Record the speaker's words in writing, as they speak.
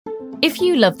If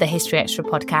you love the History Extra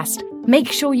podcast,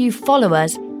 make sure you follow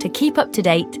us to keep up to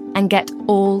date and get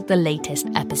all the latest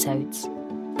episodes.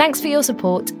 Thanks for your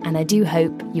support, and I do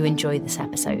hope you enjoy this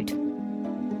episode.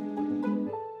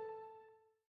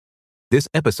 This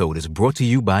episode is brought to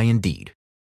you by Indeed.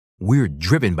 We're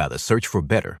driven by the search for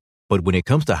better, but when it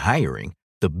comes to hiring,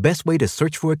 the best way to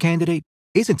search for a candidate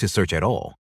isn't to search at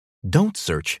all. Don't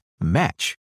search,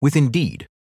 match with Indeed.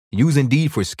 Use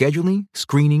Indeed for scheduling,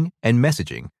 screening, and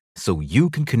messaging so you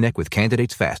can connect with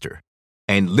candidates faster.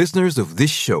 And listeners of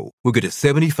this show will get a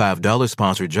 $75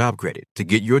 sponsored job credit to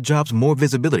get your jobs more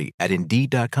visibility at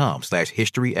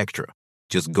Indeed.com/HistoryExtra.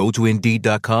 Just go to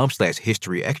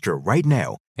Indeed.com/HistoryExtra right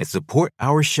now and support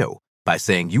our show by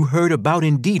saying you heard about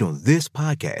Indeed on this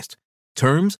podcast.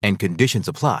 Terms and conditions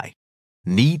apply.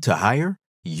 Need to hire?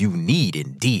 You need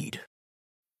Indeed.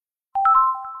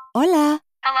 Hola.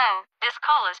 Hello, this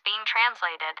call is being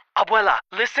translated. Abuela,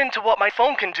 listen to what my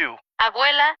phone can do.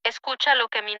 Abuela, escucha lo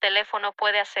que mi teléfono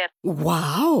puede hacer.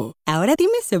 ¡Wow! Ahora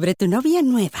dime sobre tu novia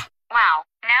nueva. Wow,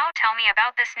 now tell me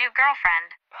about this new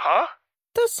girlfriend. Huh?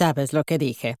 Tú sabes lo que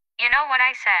dije. You know what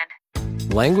I said.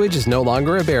 Language is no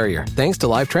longer a barrier thanks to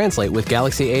Live Translate with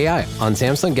Galaxy AI on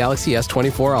Samsung Galaxy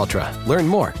S24 Ultra. Learn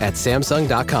more at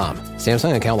Samsung.com.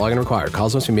 Samsung account login required.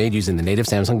 Calls must be made using the native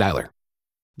Samsung dialer.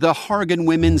 The Hargan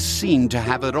women seemed to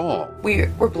have it all. We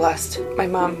were blessed. My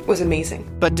mom was amazing.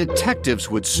 But detectives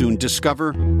would soon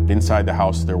discover inside the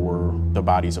house there were the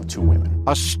bodies of 2 women.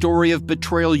 A story of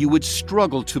betrayal you would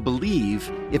struggle to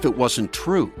believe if it wasn't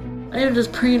true. I am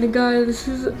just praying to God, this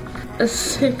is a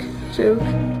sick joke.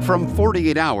 From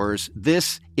 48 Hours,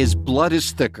 this is Blood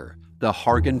is Thicker, the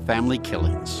Hargan family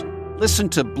killings. Listen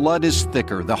to Blood is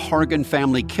Thicker, the Hargan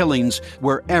family killings,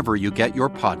 wherever you get your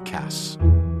podcasts.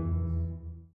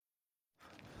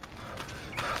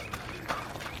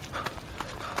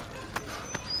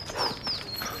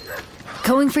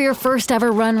 Going for your first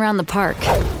ever run around the park.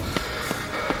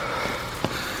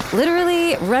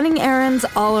 Literally running errands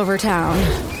all over town.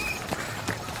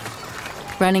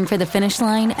 Running for the finish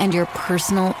line and your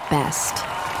personal best.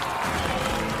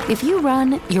 If you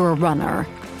run, you're a runner.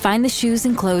 Find the shoes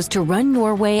and clothes to run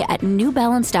your way at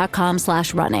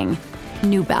newbalance.com/running.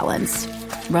 New Balance.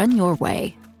 Run your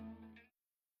way.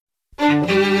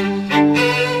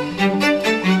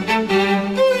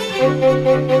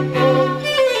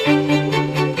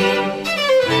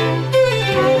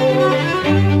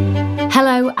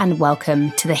 Hello and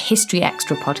welcome to the History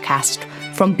Extra podcast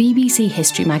from BBC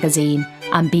History Magazine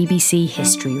and BBC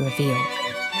History Revealed.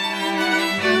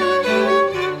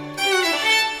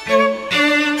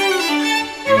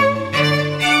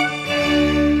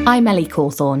 I'm Ellie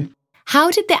Cawthorne.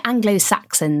 How did the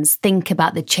Anglo-Saxons think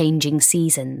about the changing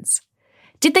seasons?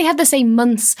 Did they have the same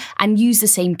months and use the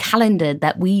same calendar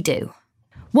that we do?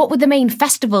 What were the main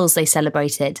festivals they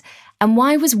celebrated? And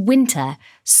why was winter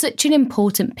such an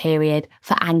important period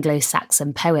for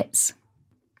Anglo-Saxon poets?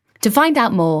 To find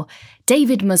out more,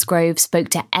 David Musgrove spoke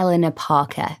to Eleanor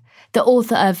Parker, the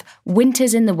author of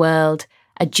Winters in the World,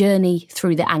 A Journey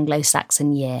Through the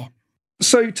Anglo-Saxon Year.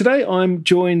 So today I'm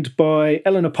joined by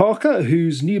Eleanor Parker,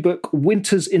 whose new book,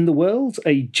 Winters in the World,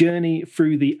 A Journey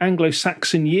Through the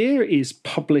Anglo-Saxon Year, is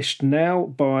published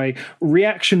now by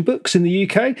Reaction Books in the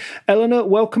UK. Eleanor,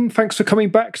 welcome. Thanks for coming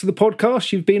back to the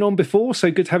podcast. You've been on before,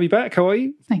 so good to have you back. How are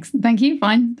you? Thanks. Thank you.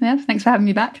 Fine. Yeah, thanks for having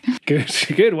me back.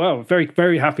 Good. Well, very,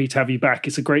 very happy to have you back.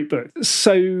 It's a great book.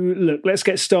 So, look, let's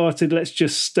get started. Let's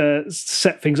just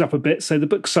set things up a bit. So the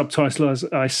book's subtitle, as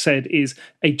I said, is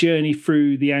A Journey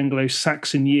Through the Anglo-Saxon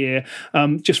Year.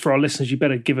 Just for our listeners, you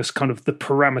better give us kind of the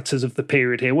parameters of the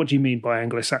period here. What do you mean by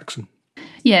Anglo-Saxon?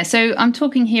 Yeah, so I'm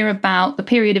talking here about the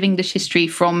period of English history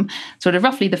from sort of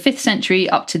roughly the 5th century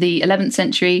up to the 11th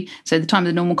century, so the time of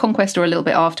the Norman Conquest or a little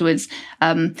bit afterwards.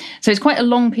 So it's quite a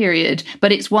long period,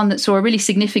 but it's one that saw a really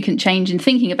significant change in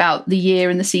thinking about the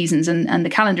year and the seasons and the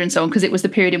calendar and so on, because it was the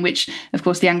period in which, of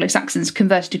course, the Anglo-Saxons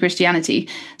converted to Christianity,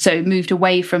 so moved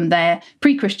away from their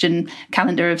pre-Christian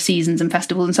calendar of seasons and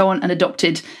festivals and so on, and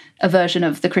adopted a version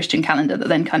of the Christian calendar that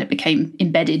then kind of became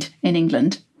embedded in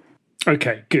England.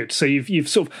 Okay, good. So you've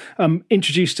sort of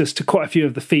introduced us to quite a few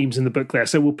of the themes in the book there.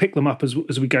 So we'll pick them up as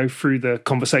we go through the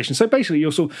conversation. So basically,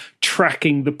 you're sort of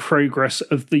tracking the progress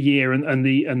of the year and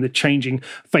the changing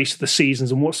face of the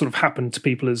seasons and what sort of happened to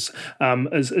people as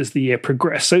the year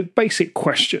progressed. So basic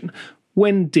question: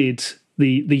 when did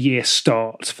the year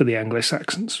start for the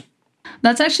Anglo-Saxons?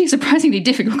 That's actually a surprisingly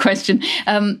difficult question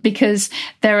because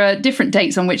there are different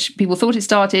dates on which people thought it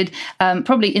started.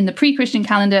 Probably in the pre-Christian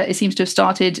calendar, it seems to have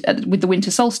started with the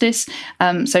winter solstice,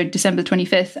 so December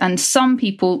 25th. And some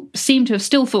people seem to have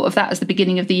still thought of that as the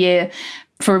beginning of the year,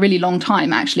 for a really long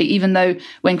time, actually, even though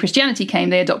when Christianity came,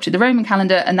 they adopted the Roman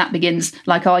calendar, and that begins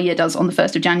like our year does on the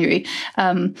 1st of January.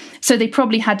 So they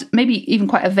probably had maybe even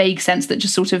quite a vague sense that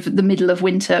just sort of the middle of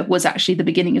winter was actually the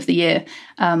beginning of the year.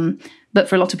 But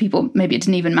for a lot of people, maybe it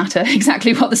didn't even matter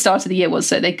exactly what the start of the year was,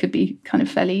 so they could be kind of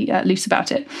fairly loose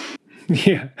about it.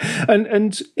 Yeah.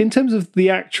 And in terms of the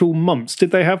actual months,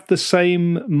 did they have the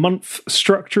same month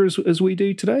structure as we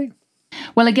do today?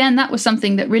 Well, again, that was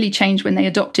something that really changed when they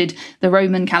adopted the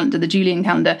Roman calendar, the Julian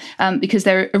calendar, because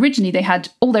originally they had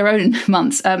all their own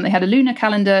months. They had a lunar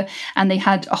calendar, and they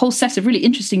had a whole set of really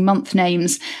interesting month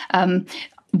names.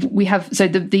 We have, so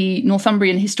the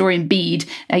Northumbrian historian Bede,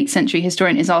 8th century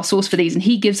historian, is our source for these, and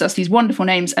he gives us these wonderful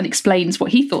names and explains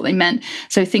what he thought they meant.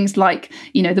 So things like,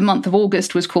 the month of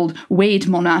August was called Weed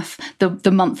Monath,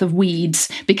 the month of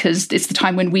weeds, because it's the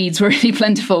time when weeds were really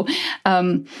plentiful.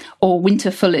 Or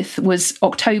Winter Fullith was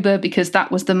October, because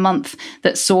that was the month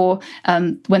that saw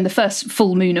when the first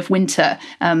full moon of winter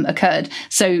occurred.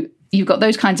 So you've got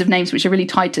those kinds of names which are really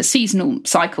tied to seasonal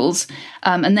cycles.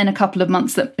 And then a couple of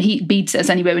months that Bede says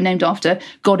anyway were named after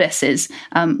goddesses,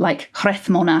 like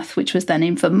Hrethmonath, which was their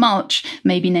name for March,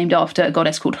 maybe named after a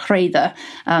goddess called Hreither.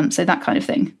 So that kind of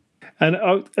thing. And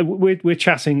we're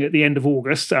chatting at the end of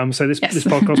August, so this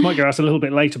podcast might go out a little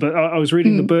bit later. But I was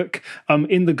reading the book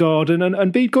in the garden,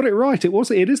 and Bede got it right. It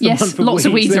is the month of lots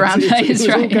of weeds around. It was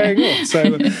right, all going on.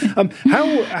 So,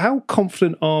 how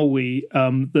confident are we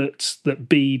that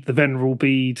Bede, the Venerable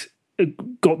Bede,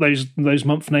 got those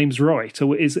month names right,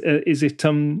 or is it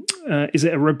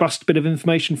a robust bit of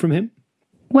information from him?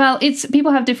 Well,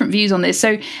 people have different views on this.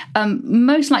 So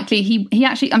most likely he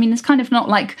actually, it's kind of not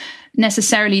like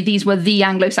necessarily these were the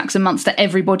Anglo-Saxon months that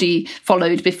everybody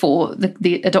followed before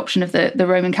the adoption of the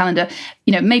Roman calendar.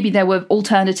 Maybe there were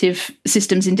alternative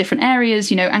systems in different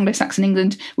areas. Anglo-Saxon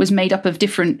England was made up of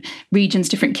different regions,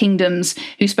 different kingdoms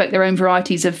who spoke their own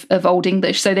varieties of Old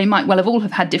English. So they might well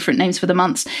have had different names for the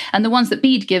months. And the ones that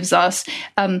Bede gives us,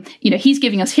 he's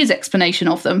giving us his explanation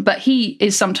of them, but he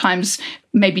is sometimes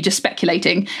maybe just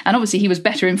speculating. And obviously he was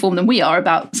better informed than we are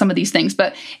about some of these things.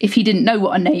 But if he didn't know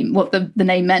what the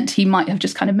name meant, he might have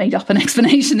just kind of made up an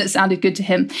explanation that sounded good to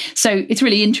him. So it's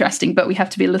really interesting, but we have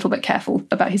to be a little bit careful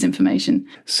about his information.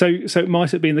 So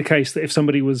might it be in the case that if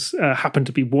somebody was happened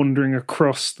to be wandering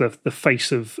across the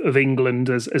face of England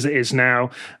as it is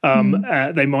now,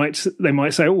 they might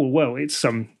say, oh well, it's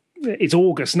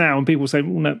August now, and people say,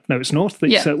 well, no, it's not.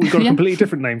 We've got a completely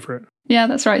different name for it. Yeah,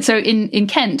 that's right. So in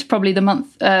Kent, probably the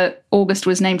month August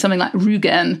was named something like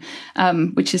Rugern,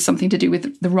 which is something to do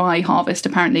with the rye harvest,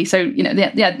 apparently. So,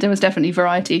 there was definitely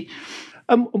variety.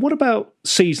 What about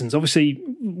seasons? Obviously,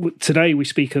 today we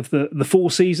speak of the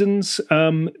 4 seasons.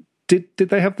 Did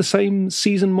they have the same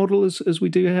season model as we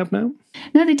do have now?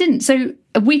 No, they didn't. So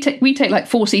we take like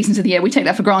 4 seasons of the year. We take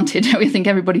that for granted. We think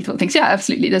everybody thinks, yeah,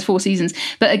 absolutely, there's 4 seasons.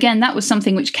 But again, that was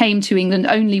something which came to England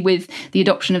only with the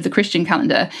adoption of the Christian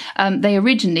calendar. They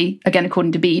originally, again,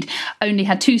 according to Bede, only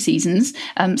had 2 seasons,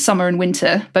 summer and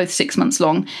winter, both 6 months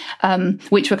long,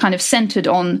 which were kind of centred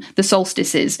on the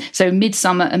solstices. So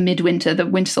midsummer and midwinter, the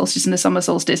winter solstice and the summer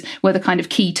solstice, were the kind of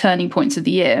key turning points of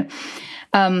the year.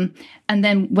 And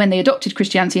then when they adopted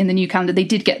Christianity in the new calendar, they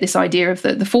did get this idea of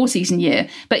the 4-season year.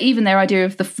 But even their idea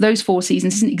of those 4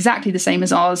 seasons isn't exactly the same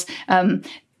as ours.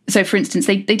 So, for instance,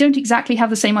 they don't exactly have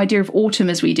the same idea of autumn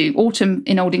as we do. Autumn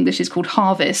in Old English is called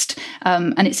harvest,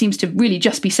 and it seems to really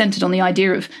just be centred on the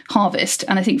idea of harvest.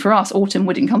 And I think for us, autumn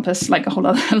would encompass like a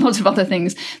lot of other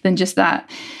things than just that.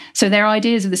 So their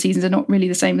ideas of the seasons are not really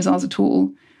the same as ours at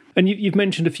all. And you've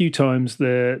mentioned a few times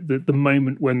the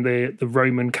moment when the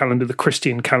Roman calendar, the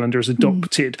Christian calendar, is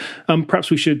adopted. Perhaps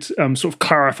we should sort of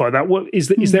clarify that.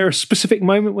 Is there a specific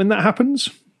moment when that happens?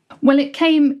 Well, it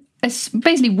came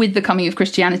basically with the coming of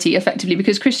Christianity, effectively,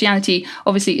 because Christianity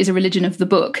obviously is a religion of the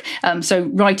book. So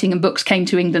writing and books came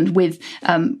to England with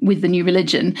the new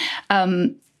religion.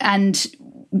 And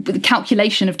the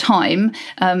calculation of time,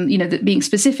 that being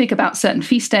specific about certain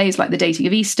feast days, like the dating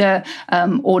of Easter,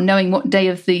 or knowing what day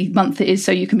of the month it is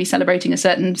so you can be celebrating a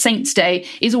certain saint's day,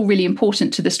 is all really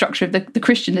important to the structure of the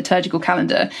Christian liturgical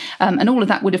calendar. And all of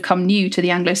that would have come new to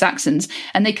the Anglo-Saxons.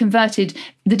 And they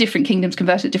the different kingdoms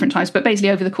converted at different times, but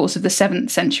basically over the course of the 7th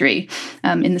century,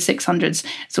 in the 600s,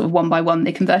 sort of one by one,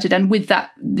 they converted. And with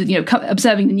that,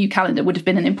 observing the new calendar would have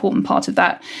been an important part of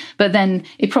that. But then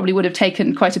it probably would have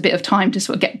taken quite a bit of time to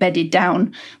sort of get bedded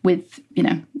down with,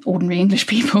 ordinary English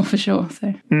people for sure.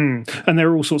 So, and there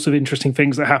are all sorts of interesting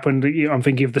things that happened. I'm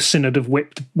thinking of the Synod of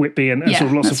Whitby and sort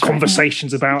of lots of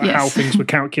conversations about how things were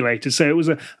calculated. So it was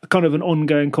a kind of an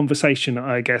ongoing conversation,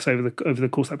 I guess, over the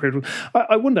course of that period.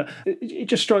 I wonder, it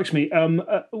just strikes me,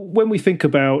 when we think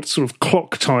about sort of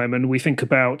clock time and we think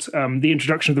about the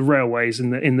introduction of the railways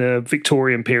in the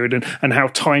Victorian period and how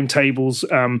timetables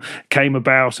came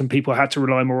about and people had to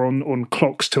rely more on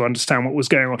clocks to understand what was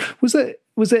going on.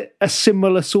 Was it a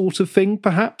similar sort of thing,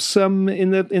 perhaps,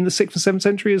 in the 6th and 7th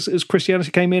century as Christianity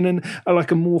came in and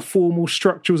like a more formal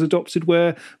structure was adopted,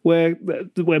 where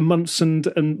months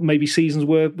and maybe seasons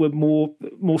were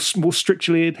more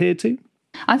strictly adhered to?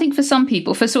 I think for some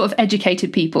people, for sort of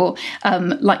educated people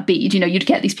like Bede, you'd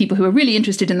get these people who were really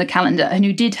interested in the calendar and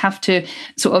who did have to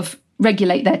sort of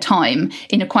regulate their time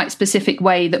in a quite specific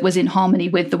way that was in harmony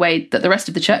with the way that the rest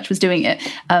of the church was doing it.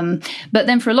 But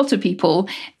then for a lot of people,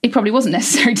 it probably wasn't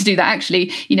necessary to do that.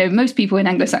 Actually, most people in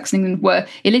Anglo-Saxon England were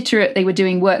illiterate. They were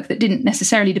doing work that didn't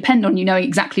necessarily depend on you knowing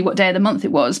exactly what day of the month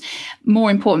it was.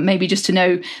 More important, maybe just to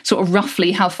know sort of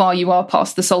roughly how far you are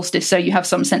past the solstice, so you have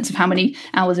some sense of how many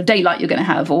hours of daylight you're going to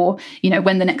have, or,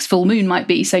 when the next full moon might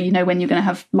be, so when you're going to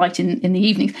have light in the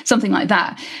evening, something like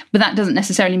that. But that doesn't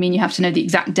necessarily mean you have to know the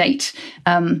exact date.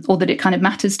 Or that it kind of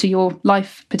matters to your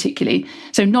life particularly.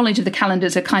 So knowledge of the calendar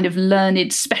is a kind of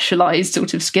learned, specialised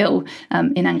sort of skill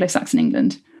in Anglo-Saxon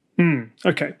England.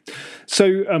 Okay, so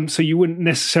you wouldn't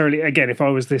necessarily, again, if I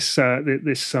was this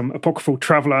apocryphal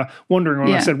traveller wandering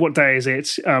around, I said, "What day is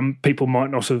it?" People might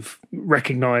not have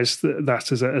recognised that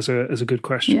as a good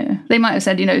question. Yeah, they might have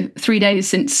said, 3 days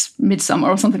since midsummer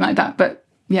or something like that. But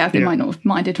they might not have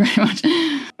minded very much.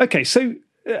 Okay, so.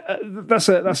 That's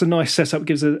a nice setup.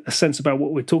 Gives a sense about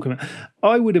what we're talking about.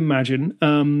 I would imagine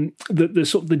that the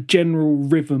sort of the general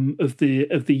rhythm of the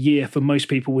year for most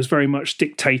people was very much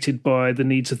dictated by the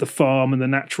needs of the farm and the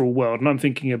natural world. And I'm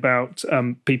thinking about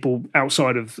people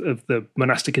outside of the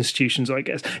monastic institutions, I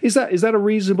guess. Is that a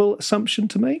reasonable assumption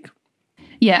to make?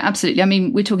 Yeah, absolutely. I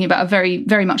mean, we're talking about a very,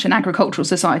 very much an agricultural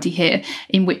society here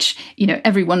in which,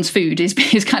 everyone's food is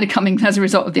kind of coming as a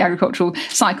result of the agricultural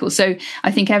cycle. So I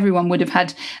think everyone would have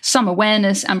had some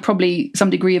awareness and probably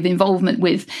some degree of involvement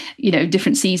with,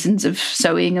 different seasons of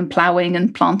sowing and ploughing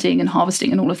and planting and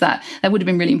harvesting and all of that. That would have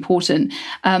been really important.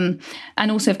 And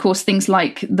also, of course, things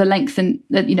like the length and,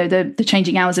 the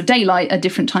changing hours of daylight at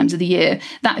different times of the year.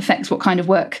 That affects what kind of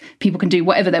work people can do,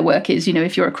 whatever their work is.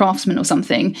 If you're a craftsman or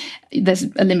something, there's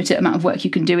a limited amount of work you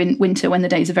can do in winter when the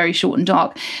days are very short and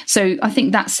dark. So I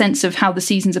think that sense of how the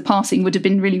seasons are passing would have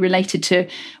been really related to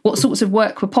what sorts of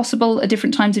work were possible at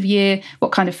different times of year,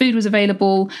 what kind of food was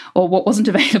available or what wasn't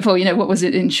available, what was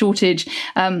it in shortage,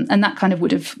 and that kind of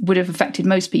would have affected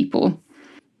most people.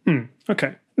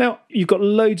 Okay. Now, you've got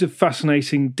loads of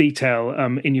fascinating detail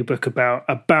in your book about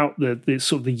the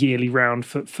sort of the yearly round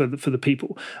for the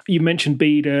people. You mentioned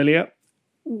Bede earlier.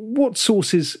 What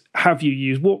sources have you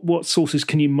used? What sources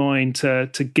can you mine to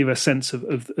give a sense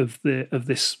of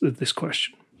this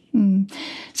question?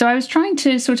 So I was trying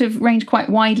to sort of range quite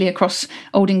widely across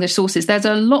Old English sources. There's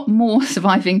a lot more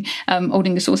surviving Old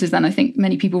English sources than I think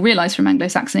many people realise from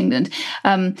Anglo-Saxon England.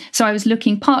 So I was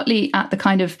looking partly at the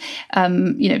kind of,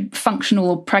 functional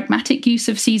or pragmatic use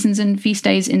of seasons and feast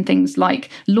days in things like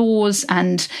laws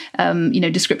and,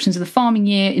 descriptions of the farming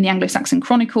year in the Anglo-Saxon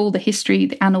Chronicle, the history,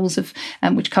 the annals of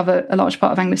which cover a large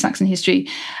part of Anglo-Saxon history.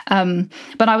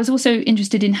 But I was also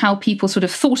interested in how people sort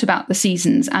of thought about the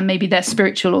seasons and maybe their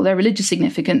spiritual or their religious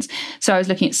significance. So I was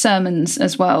looking at sermons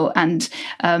as well and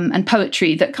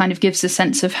poetry that kind of gives a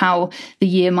sense of how the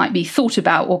year might be thought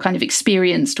about or kind of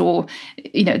experienced, or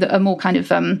a more kind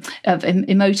of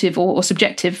emotive or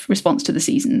subjective response to the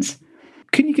seasons.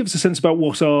 Can you give us a sense about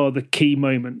what are the key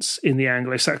moments in the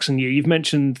Anglo-Saxon year? You've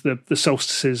mentioned the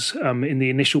solstices in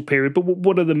the initial period, but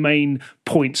what are the main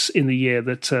points in the year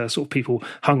that sort of people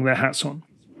hung their hats on?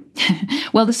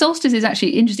 Well, the solstices actually,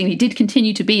 interestingly, did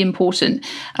continue to be important.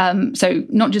 So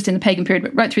not just in the pagan period,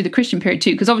 but right through the Christian period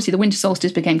too, because obviously the winter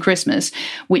solstice became Christmas,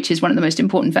 which is one of the most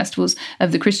important festivals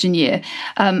of the Christian year.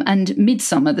 And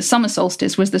midsummer, the summer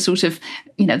solstice, was the sort of,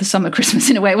 the summer Christmas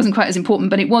in a way. It wasn't quite as important,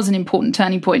 but it was an important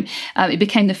turning point. It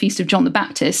became the feast of John the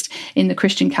Baptist in the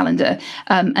Christian calendar.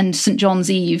 And St. John's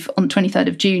Eve on the 23rd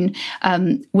of June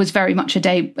was very much a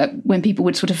day when people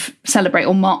would sort of celebrate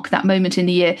or mark that moment in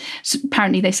the year. So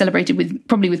apparently they celebrated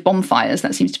probably with bonfires.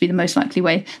 That seems to be the most likely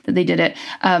way that they did it.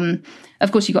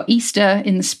 Of course, you've got Easter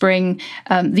in the spring,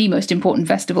 the most important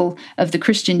festival of the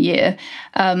Christian year.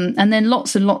 And then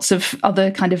lots and lots of other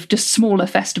kind of just smaller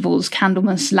festivals,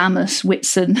 Candlemas, Lammas,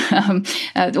 Whitsun,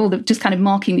 just kind of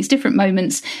marking these different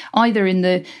moments, either in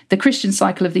the Christian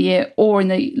cycle of the year or in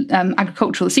the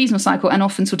agricultural, the seasonal cycle, and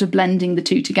often sort of blending the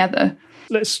two together.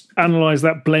 Let's analyse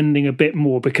that blending a bit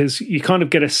more, because you kind of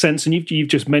get a sense, and you've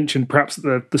just mentioned perhaps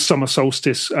the summer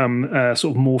solstice sort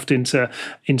of morphed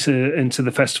into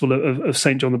the festival of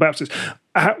St. John the Baptist.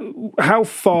 How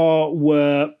far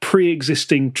were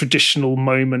pre-existing traditional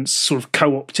moments sort of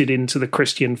co-opted into the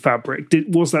Christian fabric?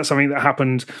 Was that something that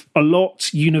happened a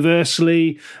lot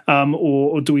universally,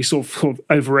 or do we sort of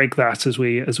over-egg that as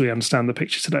we understand the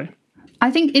picture today? I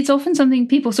think it's often something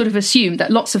people sort of assume, that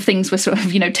lots of things were sort of,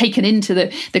 taken into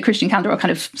the Christian calendar or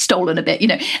kind of stolen a bit,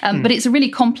 but it's a really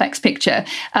complex picture.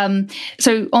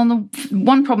 So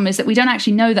one problem is that we don't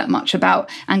actually know that much about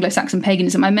Anglo-Saxon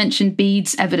paganism. I mentioned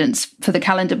Bede's evidence for the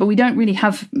calendar, but we don't really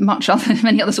have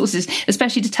many other sources,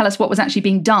 especially to tell us what was actually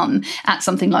being done at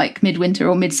something like midwinter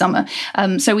or midsummer.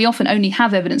 So we often only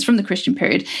have evidence from the Christian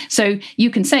period. So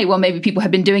you can say, well, maybe people have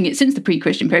been doing it since the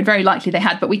pre-Christian period. Very likely they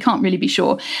had, but we can't really be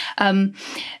sure.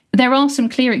 There are some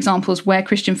clear examples where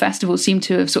Christian festivals seem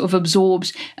to have sort of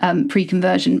absorbed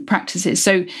pre-conversion practices.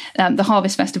 So the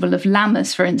harvest festival of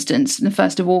Lammas, for instance, the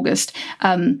 1st of August,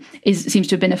 seems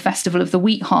to have been a festival of the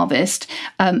wheat harvest.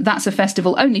 That's a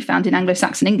festival only found in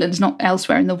Anglo-Saxon England, not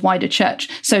elsewhere in the wider church.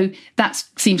 So that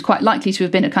seems quite likely to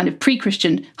have been a kind of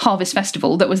pre-Christian harvest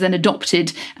festival that was then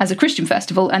adopted as a Christian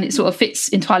festival, and it sort of fits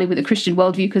entirely with a Christian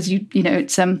worldview because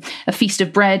it's a feast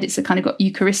of bread. It's a kind of got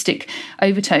Eucharistic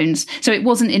overtones. So it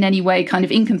wasn't in any way kind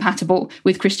of incompatible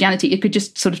with Christianity. It could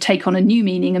just sort of take on a new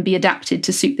meaning and be adapted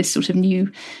to suit this sort of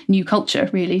new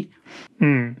culture, really.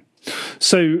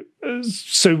 So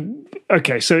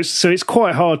it's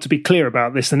quite hard to be clear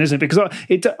about this, then, isn't it? Because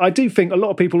I do think a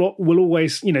lot of people will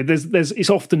always, it's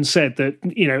often said that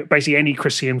basically any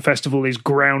Christian festival is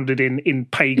grounded in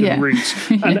pagan roots,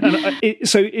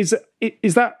 so is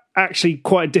that actually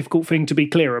quite a difficult thing to be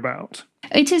clear about?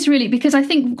 It is really, because I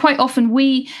think quite often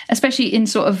we, especially in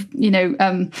sort of,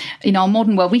 in our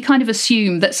modern world, we kind of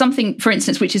assume that something, for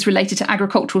instance, which is related to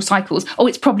agricultural cycles,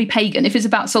 it's probably pagan. If it's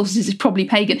about solstices, it's probably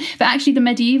pagan. But actually the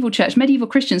medieval church, medieval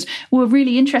Christians were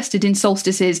really interested in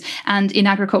solstices and in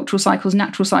agricultural cycles,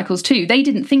 natural cycles too. They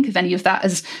didn't think of any of that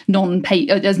as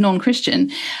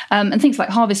non-Christian. And things like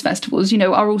harvest festivals,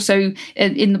 are also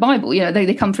in the Bible.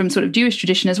 They come from sort of Jewish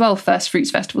tradition as well, first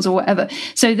fruits festivals or whatever.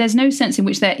 So there's no sense in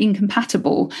which they're incompatible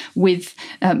with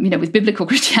biblical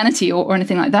Christianity or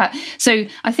anything like that. So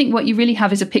I think what you really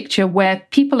have is a picture where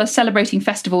people are celebrating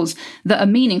festivals that are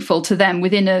meaningful to them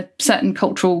within a certain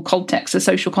cultural context, a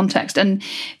social context, and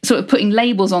sort of putting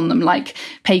labels on them like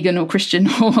pagan or Christian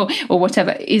or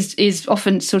whatever is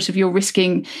often sort of you're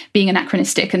risking being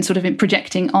anachronistic and sort of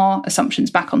projecting our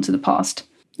assumptions back onto the past.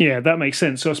 Yeah, that makes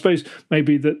sense. So I suppose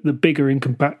maybe the bigger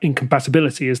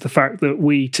incompatibility is the fact that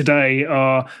we today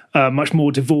are much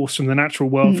more divorced from the natural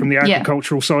world, from the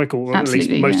agricultural cycle, or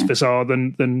absolutely, at least most of us are,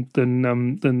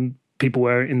 than people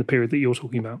were in the period that you're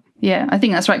talking about. Yeah, I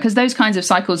think that's right, because those kinds of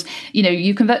cycles,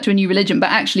 you convert to a new religion, but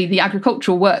actually the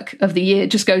agricultural work of the year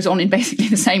just goes on in basically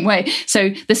the same way. So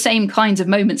the same kinds of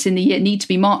moments in the year need to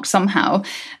be marked somehow.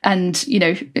 And,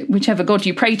 whichever God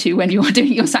you pray to when you're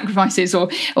doing your sacrifices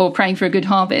or praying for a good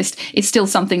harvest, it's still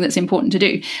something that's important to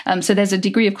do. So there's a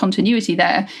degree of continuity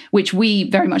there, which we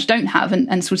very much don't have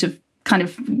and sort of kind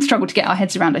of struggle to get our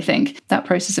heads around, I think, that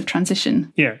process of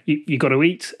transition. Yeah, you got to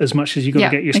eat as much as you got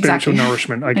to get your spiritual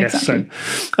nourishment, I guess. Exactly.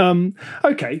 So,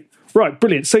 okay, right,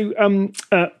 brilliant. So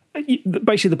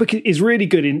basically the book is really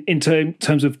good in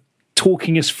terms of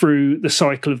talking us through the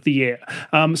cycle of the year.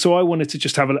 So I wanted to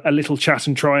just have a little chat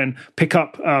and try and pick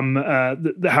up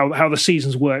how the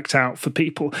seasons worked out for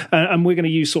people. And we're going to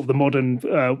use sort of the modern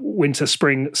winter,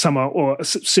 spring, summer or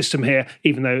system here,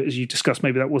 even though, as you discussed,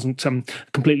 maybe that wasn't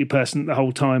completely pertinent the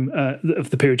whole time of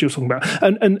the period you're talking about.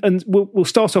 And we'll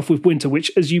start off with winter,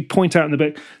 which, as you point out in the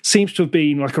book, seems to have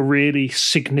been like a really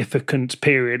significant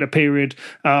period, a period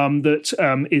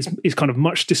that is kind of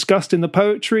much discussed in the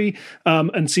poetry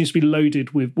and seems to be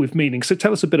loaded with meaning. So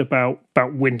tell us a bit about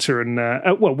winter and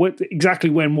exactly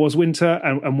when was winter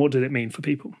and what did it mean for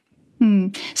people?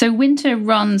 So winter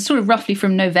runs sort of roughly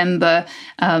from November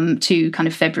to kind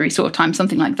of February sort of time,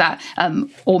 something like that,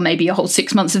 or maybe a whole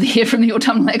 6 months of the year from the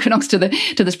autumnal equinox to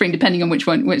the spring, depending on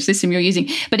which system you're using.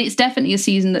 But it's definitely a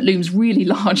season that looms really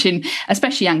large in,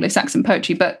 especially Anglo-Saxon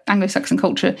poetry, but Anglo-Saxon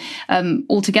culture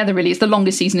altogether. Really, it's the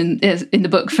longest season in the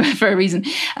book for a reason.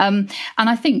 And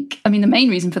I think, the main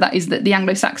reason for that is that the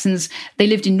Anglo-Saxons, they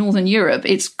lived in Northern Europe.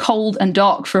 It's cold and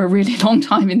dark for a really long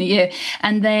time in the year,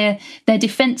 and their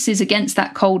defences against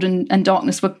that cold and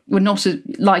darkness were not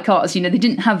like ours. They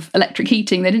didn't have electric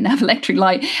heating, they didn't have electric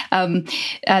light.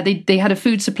 They had a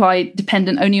food supply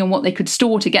dependent only on what they could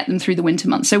store to get them through the winter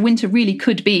months. So winter really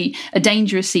could be a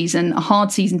dangerous season, a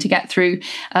hard season to get through,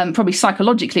 probably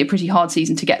psychologically a pretty hard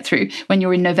season to get through when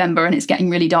you're in November and it's getting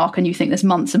really dark and you think there's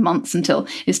months and months until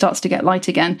it starts to get light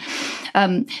again.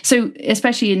 So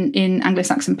especially in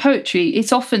Anglo-Saxon poetry,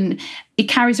 it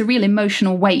carries a real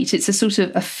emotional weight. It's a sort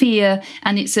of a fear,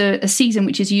 and it's a season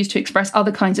which is used to express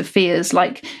other kinds of fears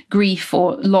like grief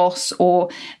or loss, or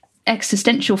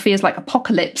existential fears like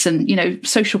apocalypse and,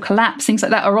 social collapse. Things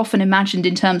like that are often imagined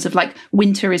in terms of like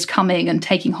winter is coming and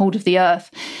taking hold of the earth.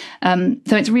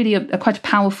 So it's really quite a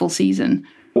powerful season.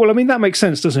 Well, that makes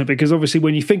sense, doesn't it? Because obviously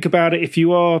when you think about it, if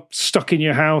you are stuck in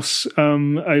your house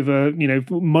over,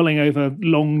 mulling over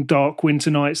long, dark winter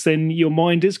nights, then your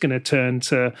mind is going to turn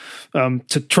to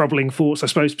troubling thoughts, I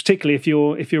suppose, particularly if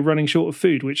you're running short of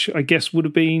food, which I guess would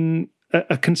have been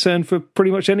a concern for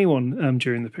pretty much anyone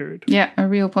during the period. Yeah, a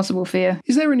real possible fear.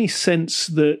 Is there any sense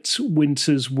that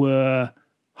winters were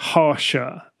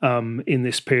harsher in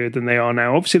this period than they are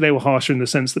now? Obviously, they were harsher in the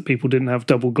sense that people didn't have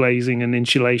double glazing and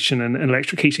insulation and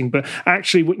electric heating. But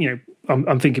actually,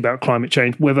 I'm thinking about climate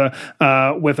change, whether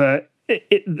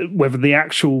the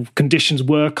actual conditions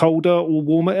were colder or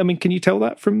warmer. Can you tell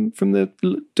that from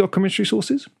the documentary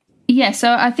sources? Yeah,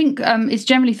 so I think it's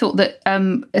generally thought that,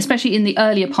 especially in the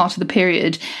earlier part of the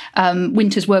period,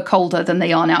 winters were colder than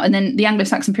they are now. And then the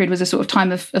Anglo-Saxon period was a sort of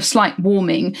time of slight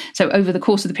warming. So over the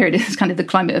course of the period, it's kind of the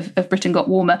climate of Britain got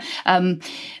warmer.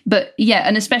 But yeah,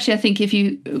 and especially I think if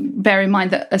you bear in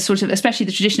mind that especially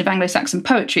the tradition of Anglo-Saxon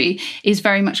poetry is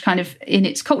very much kind of in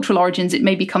its cultural origins, it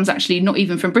maybe comes actually not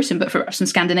even from Britain, but from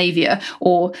Scandinavia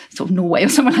or sort of Norway or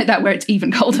somewhere like that, where it's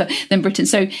even colder than Britain.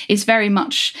 So it's very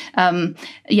much,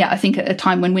 I think at a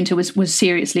time when winter was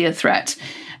seriously a threat.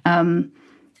 And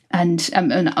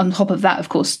on top of that, of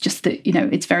course, just that,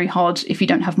 it's very hard if you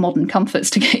don't have modern comforts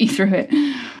to get you through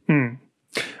it.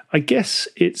 I guess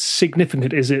it's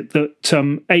significant, is it,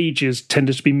 that ages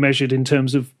tended to be measured in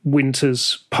terms of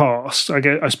winters past?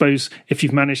 I suppose if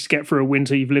you've managed to get through a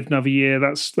winter, you've lived another year,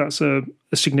 that's a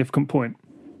significant point.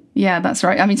 Yeah, that's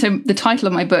right. So the title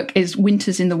of my book is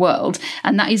Winters in the World,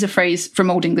 and that is a phrase from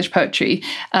Old English poetry.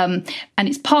 And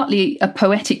it's partly a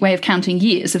poetic way of counting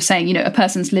years, of saying, a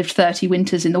person's lived 30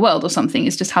 winters in the world or something.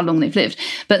 It's just how long they've lived.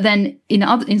 But then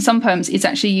in some poems, it's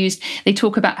actually used, they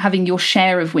talk about having your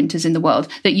share of winters in the world,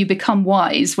 that you become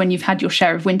wise when you've had your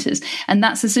share of winters. And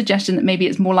that's a suggestion that maybe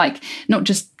it's more like not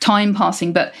just time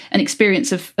passing, but an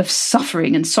experience of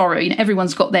suffering and sorrow.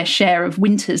 Everyone's got their share of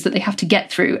winters that they have to get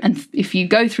through. And if you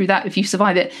go through that, if you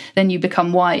survive it, then you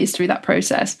become wise through that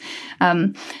process.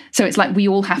 So it's like we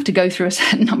all have to go through a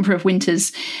certain number of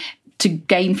winters to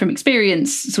gain from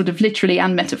experience, sort of literally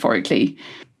and metaphorically,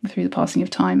 through the passing of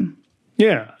time.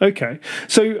 Yeah. Okay.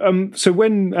 So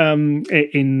when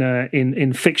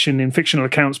in fiction, in fictional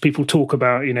accounts, people talk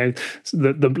about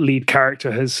the lead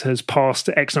character has passed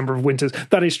X number of winters.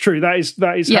 That is true. That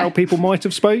is how people might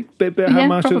have spoke, how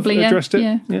might probably, have addressed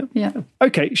it. Yeah.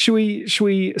 Okay. Should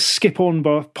we skip on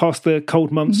past the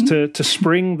cold months to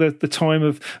spring, the time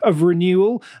of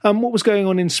renewal? What was going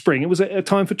on in spring? It was a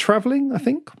time for travelling, I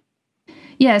think.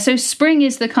 Yeah, so spring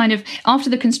is the kind of, after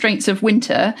the constraints of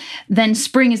winter, then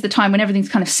spring is the time when everything's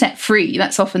kind of set free.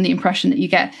 That's often the impression that you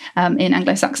get in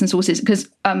Anglo-Saxon sources, because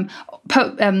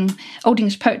Old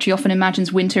English poetry often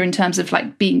imagines winter in terms of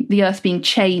like the earth being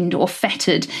chained or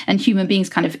fettered, and human beings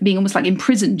kind of being almost like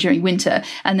imprisoned during winter.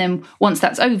 And then once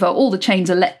that's over, all the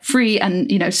chains are let free,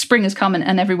 and spring has come,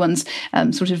 and everyone's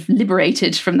sort of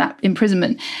liberated from that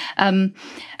imprisonment.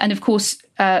 And of course,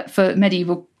 for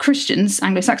medieval Christians,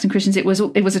 Anglo-Saxon Christians, it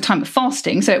was a time of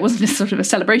fasting, so it wasn't a sort of a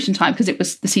celebration time because it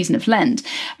was the season of Lent,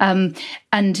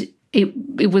 and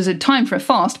it was a time for a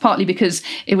fast, partly because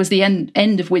it was the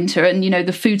end of winter, and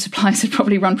the food supplies had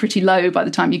probably run pretty low by the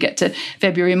time you get to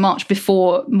February and March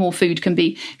before more food can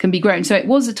be grown. So it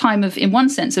was a time of, in one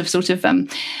sense, of sort of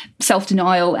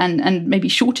self-denial and maybe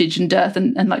shortage and dearth,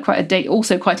 and like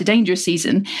also quite a dangerous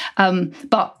season,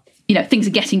 but things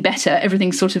are getting better.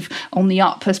 Everything's sort of on the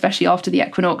up, especially after the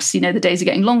equinox. The days are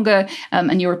getting longer,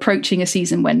 and you're approaching a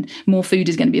season when more food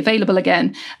is going to be available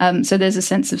again. So there's a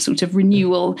sense of sort of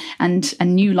renewal and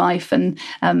new life, and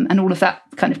all of that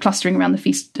kind of clustering around the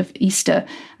feast of Easter.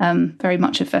 Very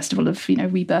much a festival of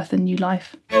rebirth and new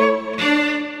life.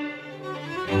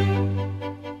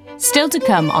 Still to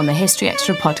come on the History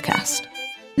Extra podcast.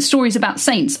 Stories about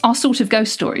saints are sort of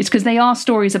ghost stories because they are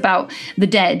stories about the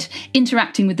dead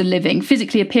interacting with the living,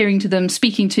 physically appearing to them,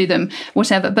 speaking to them,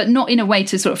 whatever, but not in a way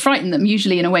to sort of frighten them,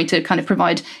 usually in a way to kind of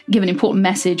give an important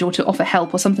message or to offer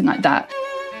help or something like that.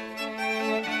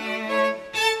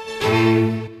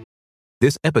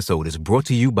 This episode is brought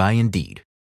to you by Indeed.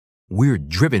 We're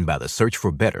driven by the search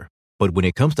for better, but when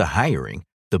it comes to hiring,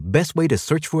 the best way to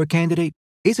search for a candidate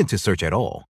isn't to search at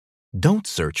all. Don't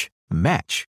search,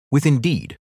 match with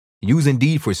Indeed. Use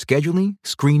Indeed for scheduling,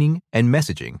 screening, and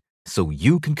messaging so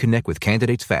you can connect with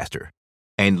candidates faster.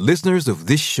 And listeners of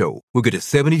this show will get a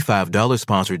 $75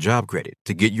 sponsored job credit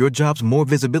to get your jobs more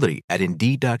visibility at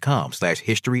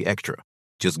Indeed.com/HistoryExtra.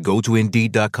 Just go to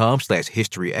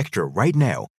Indeed.com/HistoryExtra right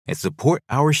now and support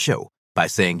our show by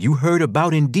saying you heard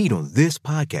about Indeed on this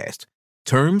podcast.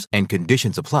 Terms and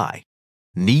conditions apply.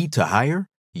 Need to hire?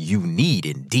 You need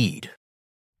Indeed.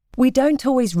 We don't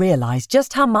always realise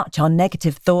just how much our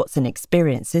negative thoughts and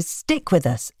experiences stick with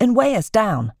us and weigh us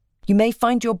down. You may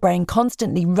find your brain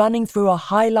constantly running through a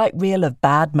highlight reel of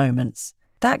bad moments.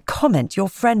 That comment your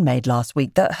friend made last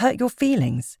week that hurt your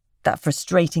feelings. That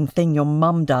frustrating thing your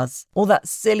mum does. Or that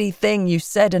silly thing you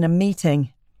said in a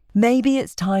meeting. Maybe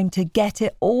it's time to get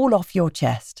it all off your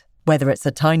chest. Whether it's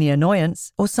a tiny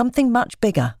annoyance or something much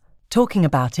bigger, talking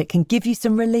about it can give you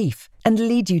some relief and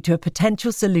lead you to a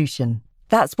potential solution.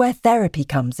 That's where therapy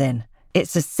comes in.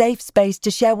 It's a safe space to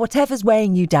share whatever's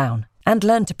weighing you down and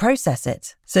learn to process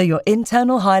it, so your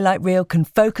internal highlight reel can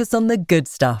focus on the good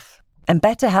stuff. And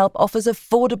BetterHelp offers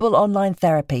affordable online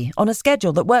therapy on a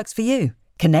schedule that works for you.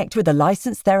 Connect with a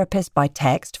licensed therapist by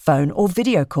text, phone, or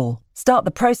video call. Start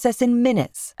the process in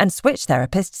minutes and switch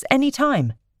therapists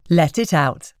anytime. Let it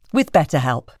out with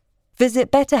BetterHelp.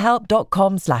 Visit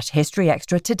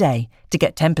betterhelp.com/historyextra today to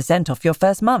get 10% off your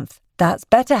first month. That's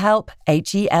BetterHelp,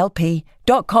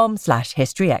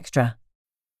 HELP.com/historyextra.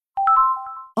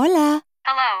 Hola.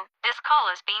 Hello, this call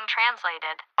is being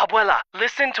translated. Abuela,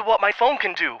 listen to what my phone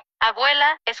can do.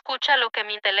 Abuela, escucha lo que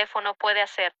mi teléfono puede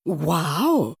hacer.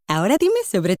 ¡Wow! Ahora dime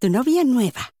sobre tu novia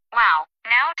nueva. Wow,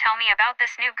 now tell me about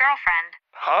this new girlfriend.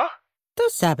 Huh?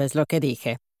 Tú sabes lo que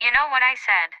dije. You know what I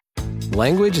said.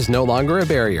 Language is no longer a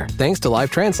barrier thanks to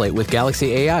Live Translate with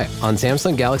Galaxy AI on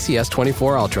Samsung Galaxy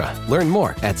S24 Ultra. Learn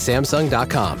more at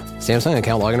Samsung.com. Samsung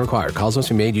account login required. Calls must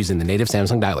be made using the native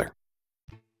Samsung dialer.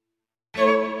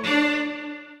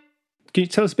 Can you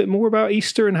tell us a bit more about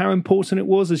Easter and how important it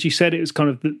was? As you said, it was kind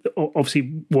of,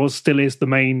 still is the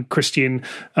main Christian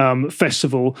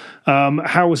festival.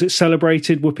 How was it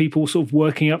celebrated? Were people sort of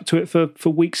working up to it for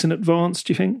weeks in advance,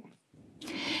 do you think?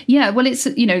 Yeah, well, it's,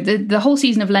 the whole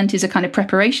season of Lent is a kind of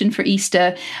preparation for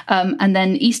Easter. And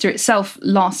then Easter itself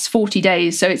lasts 40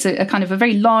 days. So it's a kind of a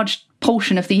very large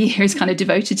portion of the year is kind of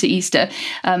devoted to Easter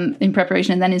in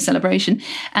preparation and then in celebration.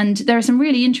 And there are some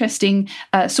really interesting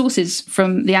sources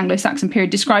from the Anglo-Saxon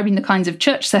period describing the kinds of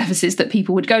church services that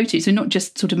people would go to. So not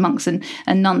just sort of monks and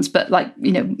nuns, but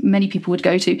many people would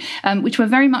go to, which were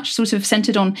very much sort of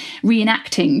centered on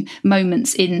reenacting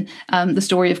moments in the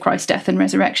story of Christ's death and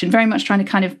resurrection, very much trying to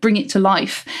kind of bring it to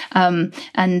life and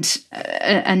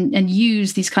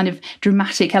use these kind of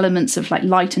dramatic elements of like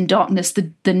light and darkness,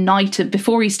 the night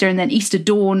before Easter and then Easter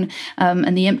dawn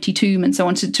and the empty tomb and so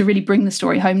on to really bring the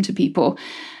story home to people.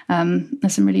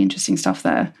 There's some really interesting stuff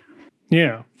there.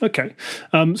 Yeah, okay.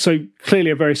 So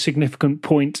clearly a very significant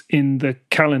point in the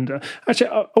calendar. Actually,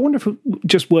 I wonder if it's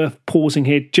just worth pausing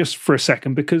here just for a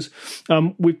second, because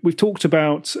we've talked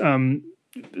about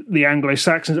the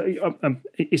Anglo-Saxons.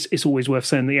 It's always worth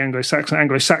saying the Anglo-Saxon.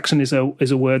 Anglo-Saxon is a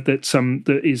word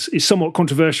that is somewhat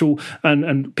controversial,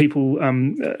 and people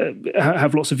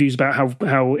have lots of views about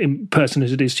how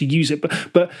impertinent it is to use it.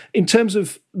 But in terms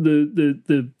of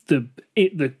the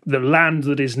land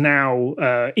that is now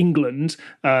England,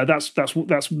 that's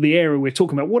the area we're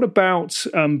talking about. What about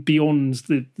beyond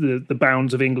the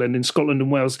bounds of England in Scotland and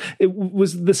Wales? It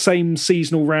was the same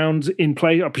seasonal round in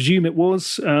play. I presume it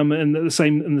was, and the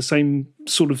same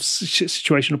sort of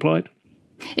situation applied.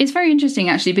 It's very interesting,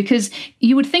 actually, because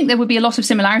you would think there would be a lot of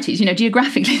similarities.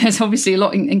 Geographically, there's obviously a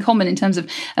lot in common in terms of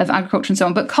agriculture and so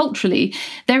on. But culturally,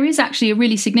 there is actually a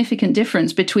really significant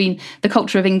difference between the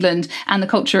culture of England and the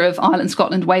culture of Ireland,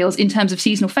 Scotland, Wales in terms of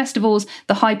seasonal festivals,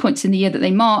 the high points in the year that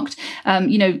they marked.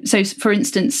 So for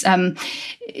instance,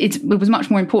 it was much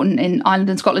more important in Ireland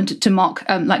and Scotland to mark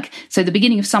the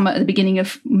beginning of summer at the beginning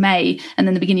of May, and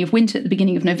then the beginning of winter at the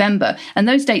beginning of November. And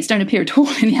those dates don't appear at all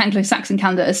in the Anglo-Saxon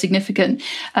calendar as significant,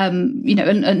 and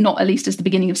not at least as the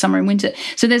beginning of summer and winter.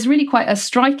 So there's really quite a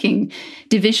striking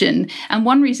division. And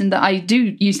one reason that I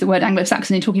do use the word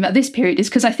Anglo-Saxon in talking about this period is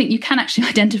because I think you can actually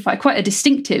identify quite a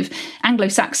distinctive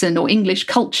Anglo-Saxon or English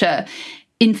culture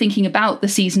in thinking about the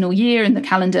seasonal year and the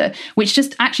calendar, which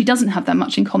just actually doesn't have that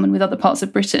much in common with other parts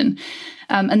of Britain.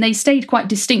 And they stayed quite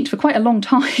distinct for quite a long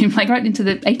time, like right into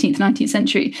the 18th, 19th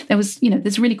century.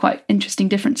 There's really quite interesting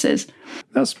differences.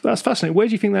 That's fascinating. Where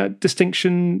do you think that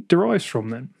distinction derives from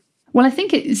then? Well, I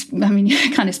think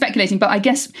you're kind of speculating, but I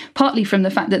guess partly from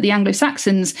the fact that the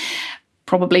Anglo-Saxons,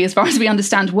 probably, as far as we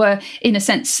understand, were in a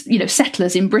sense,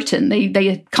 settlers in Britain. They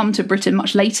had come to Britain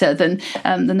much later than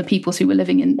the peoples who were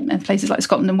living in places like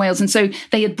Scotland and Wales, and so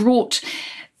they had brought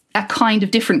a kind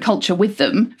of different culture with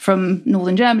them from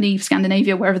northern Germany,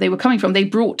 Scandinavia, wherever they were coming from. They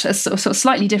brought a sort of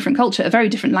slightly different culture, a very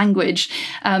different language,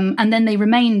 and then they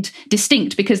remained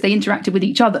distinct because they interacted with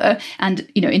each other and,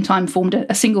 in time formed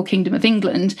a single kingdom of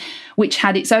England, which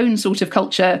had its own sort of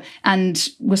culture and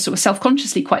was sort of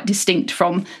self-consciously quite distinct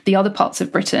from the other parts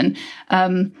of Britain.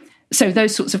 So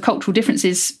those sorts of cultural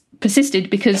differences persisted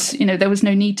because, there was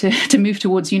no need to move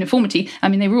towards uniformity. I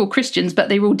mean, they were all Christians, but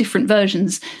they were all different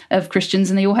versions of Christians,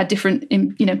 and they all had different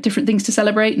things to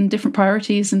celebrate and different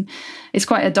priorities. And it's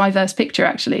quite a diverse picture,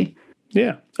 actually.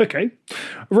 Yeah. Okay.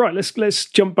 Right. Let's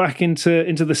jump back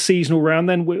into the seasonal round.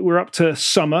 Then we're up to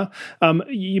summer.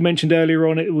 You mentioned earlier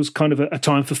on it was kind of a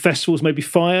time for festivals, maybe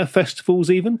fire festivals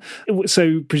even.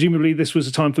 So presumably this was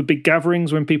a time for big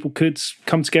gatherings when people could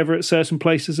come together at certain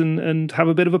places and have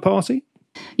a bit of a party.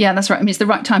 Yeah, that's right. I mean, it's the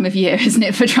right time of year, isn't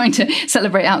it, for trying to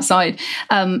celebrate outside.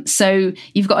 So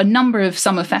you've got a number of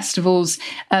summer festivals.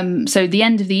 So the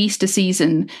end of the Easter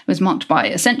season was marked by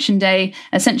Ascension Day.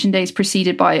 Ascension Day is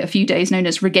preceded by a few days known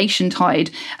as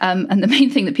Regationtide. And the main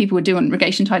thing that people would do on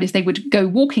Regationtide is they would go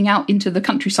walking out into the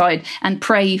countryside and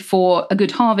pray for a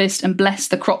good harvest and bless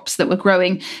the crops that were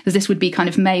growing, as this would be kind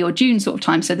of May or June sort of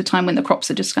time, so the time when the crops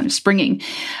are just kind of springing.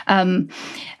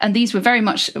 And these were very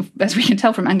much, as we can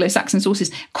tell from Anglo-Saxon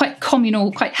sources, quite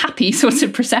communal, quite happy sorts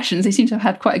of processions. They seem to have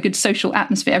had quite a good social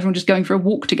atmosphere, everyone just going for a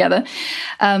walk together.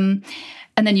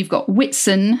 And then you've got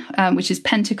Whitsun, which is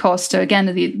Pentecost, so again,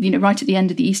 right at the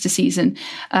end of the Easter season.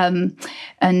 And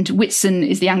Whitsun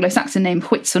is the Anglo-Saxon name,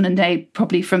 Whitsunday,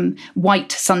 probably from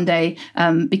White Sunday,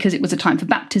 because it was a time for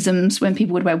baptisms when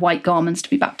people would wear white garments to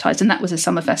be baptised, and that was a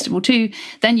summer festival too.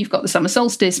 Then you've got the summer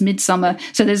solstice, midsummer.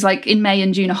 So there's in May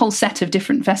and June a whole set of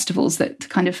different festivals that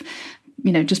kind of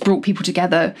just brought people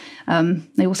together.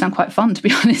 They all sound quite fun, to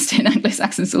be honest, in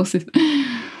Anglo-Saxon sources.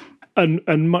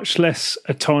 And much less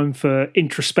a time for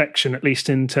introspection, at least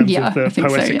in terms of the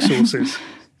poetic sources.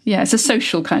 Yeah, it's a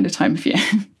social kind of time of year.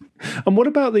 And what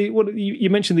about you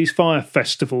mentioned these fire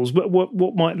festivals?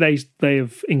 What might they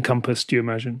have encompassed, do you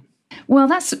imagine? Well,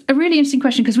 that's a really interesting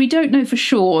question because we don't know for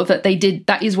sure that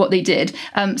that is what they did.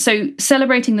 So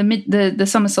celebrating the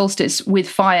summer solstice with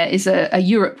fire is a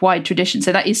Europe-wide tradition.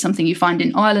 So that is something you find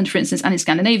in Ireland, for instance, and in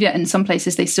Scandinavia, and in some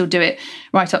places they still do it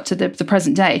right up to the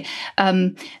present day.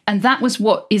 And that was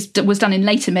what was done in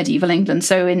later medieval England.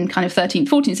 So in kind of 13th,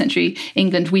 14th century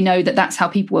England, we know that that's how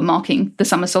people were marking the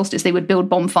summer solstice. They would build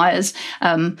bonfires,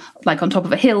 like on top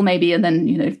of a hill maybe, and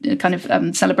then, kind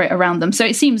of celebrate around them. So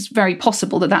it seems very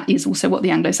possible that is also what the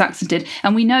Anglo-Saxons did.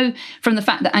 And we know from the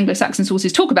fact that Anglo-Saxon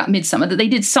sources talk about midsummer that they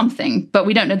did something, but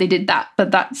we don't know they did that.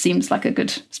 But that seems like a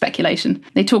good speculation.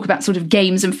 They talk about sort of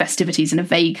games and festivities in a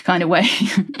vague kind of way.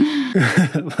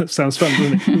 That sounds fun,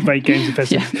 doesn't it? Vague games and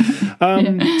festivities.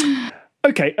 Yeah.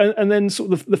 Okay, and then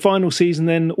sort of the final season,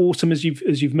 then autumn, as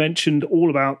you've mentioned, all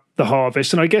about the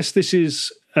harvest. And I guess this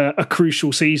is a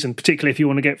crucial season, particularly if you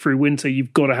want to get through winter.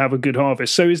 You've got to have a good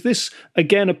harvest. So is this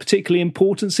again a particularly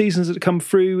important season that come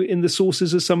through in the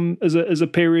sources as a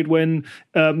period when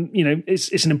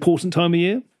it's an important time of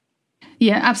year?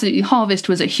 Yeah, absolutely. Harvest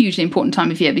was a hugely important time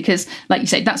of year because, like you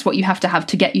say, that's what you have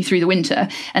to get you through the winter.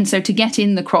 And so to get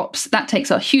in the crops, that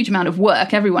takes a huge amount of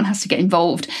work. Everyone has to get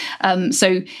involved.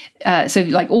 So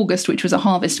like August, which was a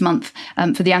harvest month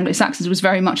for the Anglo-Saxons, was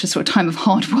very much a sort of time of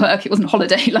hard work. It wasn't a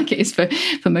holiday like it is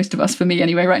for most of us, for me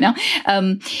anyway, right now.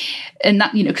 And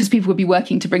that, because people would be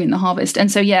working to bring in the harvest.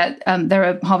 And so, there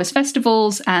are harvest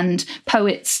festivals, and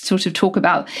poets sort of talk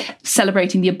about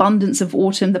celebrating the abundance of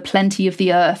autumn, the plenty of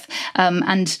the earth,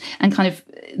 and kind of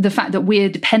the fact that we're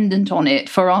dependent on it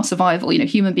for our survival.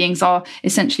 Human beings are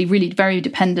essentially really very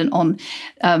dependent on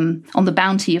the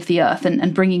bounty of the earth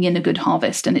and bringing in a good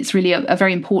harvest. And it's really a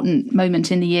very important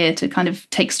moment in the year to kind of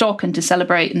take stock and to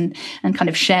celebrate and kind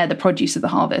of share the produce of the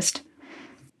harvest.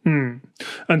 And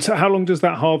so how long does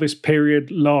that harvest period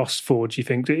last for, do you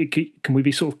think? Can we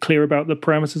be sort of clear about the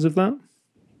parameters of that?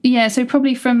 Yeah, so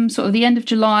probably from sort of the end of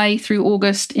July through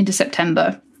August into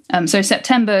September. So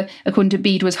September, according to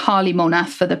Bede, was Harley Monath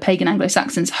for the pagan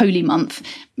Anglo-Saxons holy month,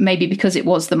 maybe because it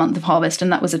was the month of harvest, and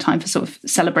that was a time for sort of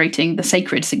celebrating the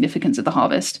sacred significance of the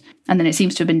harvest. And then it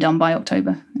seems to have been done by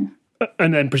October. Yeah.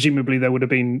 And then presumably there would have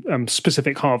been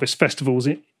specific harvest festivals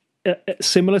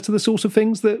similar to the sort of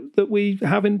things that we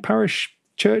have in parish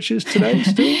churches today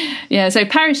still? Yeah, so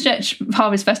parish church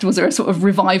harvest festivals are a sort of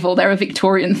revival. They're a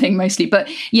Victorian thing mostly. But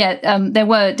there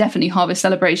were definitely harvest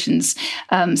celebrations.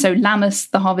 So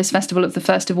Lammas, the harvest festival of the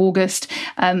 1st of August,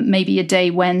 maybe a day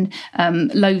when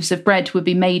loaves of bread would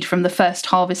be made from the first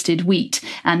harvested wheat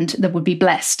and that would be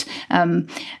blessed.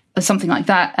 Something like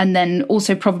that. And then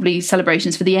also probably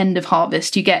celebrations for the end of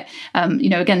harvest. You get,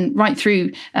 again, right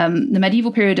through the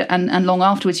medieval period and long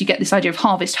afterwards, you get this idea of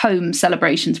harvest home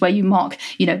celebrations where you mark,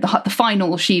 the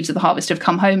final sheaves of the harvest have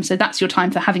come home. So that's your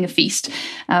time for having a feast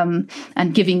and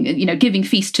giving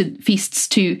feasts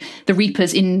to the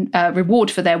reapers in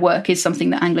reward for their work is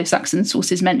something that Anglo-Saxon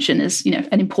sources mention as,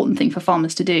 an important thing for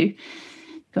farmers to do.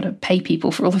 You've got to pay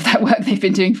people for all of that work they've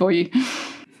been doing for you.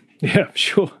 Yeah,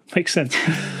 sure. Makes sense.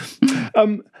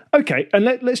 Okay, and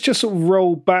let's just sort of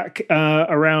roll back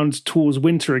around towards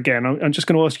winter again. I'm just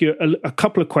going to ask you a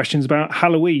couple of questions about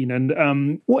Halloween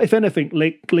and what, if anything,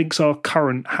 links our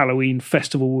current Halloween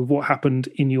festival with what happened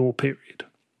in your period.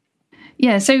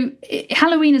 Yeah, so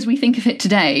Halloween, as we think of it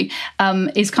today,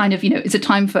 is kind of, it's a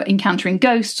time for encountering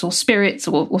ghosts or spirits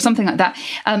or something like that.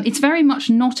 It's very much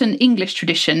not an English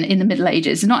tradition in the Middle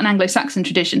Ages. It's not an Anglo-Saxon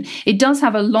tradition. It does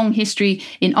have a long history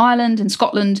in Ireland and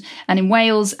Scotland and in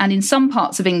Wales and in some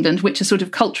parts of England, which are sort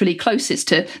of culturally closest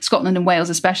to Scotland and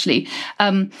Wales especially.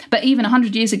 But even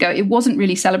 100 years ago, it wasn't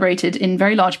really celebrated in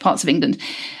very large parts of England.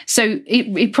 So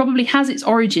it probably has its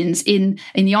origins in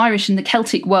the Irish and the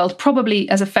Celtic world, probably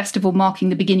as a festival marking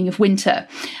the beginning of winter.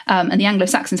 And the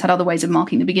Anglo-Saxons had other ways of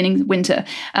marking the beginning of winter.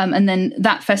 And then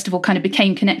that festival kind of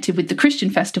became connected with the Christian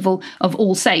festival of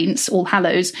All Saints, All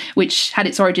Hallows, which had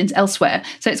its origins elsewhere.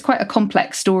 So it's quite a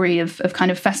complex story of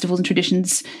kind of festivals and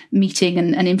traditions meeting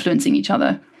and influencing each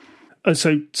other.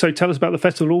 So tell us about the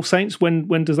Festival of All Saints.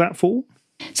 When does that fall?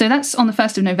 So that's on the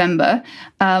 1st of November,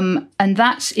 and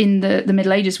that in the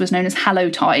Middle Ages was known as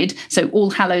Hallowtide. So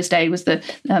All Hallows Day was the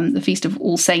feast of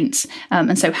All Saints,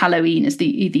 and so Halloween is the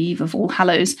eve of All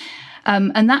Hallows.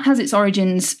 And that has its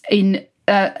origins in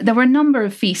there were a number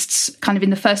of feasts kind of in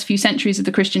the first few centuries of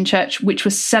the Christian church, which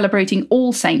was celebrating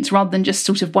all saints rather than just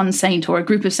sort of one saint or a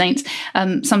group of saints,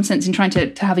 some sense in trying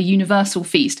to have a universal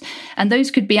feast. And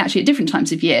those could be actually at different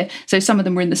times of year. So some of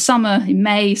them were in the summer, in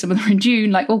May, some of them were in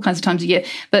June, like all kinds of times of year.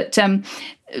 But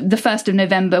the 1st of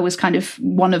November was kind of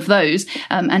one of those.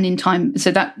 And in time,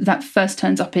 so that first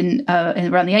turns up in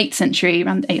around the 8th century,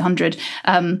 around 800.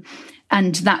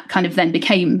 And that kind of then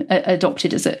became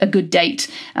adopted as a good date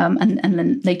and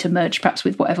then later merged perhaps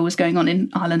with whatever was going on in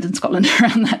Ireland and Scotland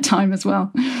around that time as well.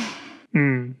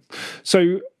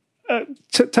 So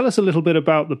tell us a little bit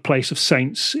about the place of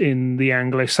saints in the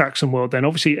Anglo-Saxon world then.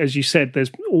 Obviously, as you said,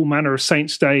 there's all manner of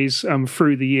saints' days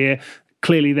through the year.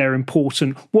 Clearly, they're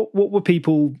important. What were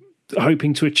people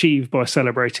hoping to achieve by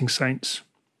celebrating saints?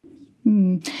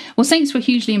 Well, saints were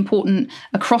hugely important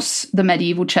across the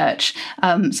medieval church.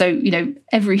 So,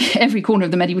 every corner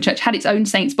of the medieval church had its own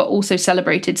saints, but also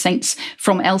celebrated saints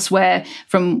from elsewhere,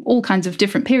 from all kinds of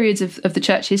different periods of the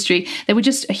church history. There were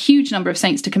just a huge number of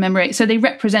saints to commemorate. So they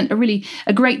represent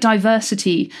a great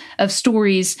diversity of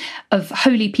stories of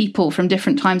holy people from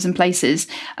different times and places.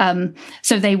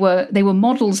 So they were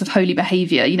models of holy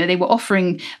behavior. They were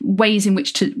offering ways in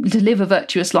which to live a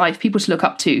virtuous life, people to look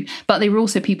up to, but they were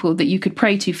also people that you could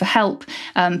pray to for help,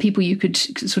 people you could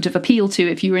sort of appeal to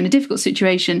if you were in a difficult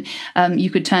situation. You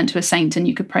could turn to a saint and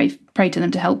you could pray to them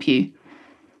to help you.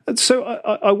 So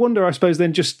I wonder, I suppose,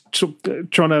 then just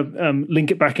trying to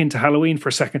link it back into Halloween for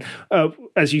a second.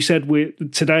 As you said,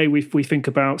 today we think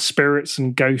about spirits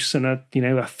and ghosts and a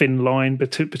thin line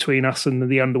between us and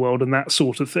the underworld and that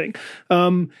sort of thing.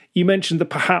 You mentioned that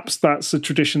perhaps that's a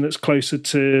tradition that's closer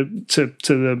to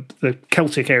the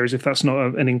Celtic areas, if that's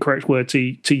not an incorrect word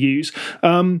to use.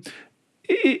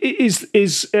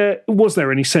 Was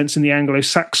there any sense in the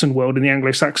Anglo-Saxon world, in the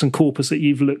Anglo-Saxon corpus that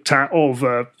you've looked at,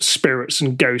 of spirits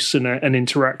and ghosts and an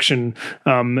interaction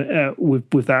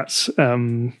with that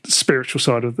spiritual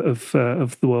side of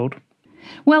the world?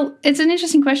 Well, it's an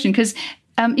interesting question because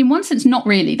in one sense, not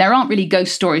really. There aren't really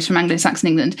ghost stories from Anglo-Saxon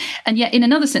England. And yet, in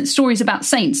another sense, stories about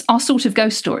saints are sort of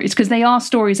ghost stories because they are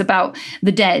stories about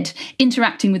the dead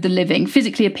interacting with the living,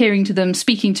 physically appearing to them,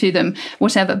 speaking to them,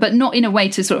 whatever, but not in a way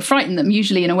to sort of frighten them,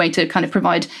 usually in a way to kind of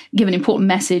give an important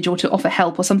message or to offer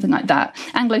help or something like that.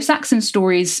 Anglo-Saxon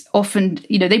stories often,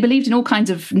 they believed in all kinds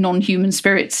of non-human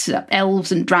spirits,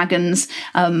 elves and dragons,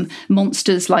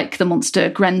 monsters like the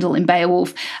monster Grendel in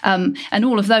Beowulf, and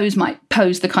all of those might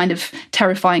pose the kind of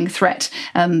terrifying threat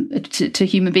to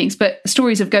human beings. But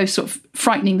stories of ghosts sort of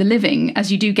frightening the living,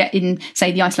 as you do get in,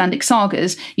 say, the Icelandic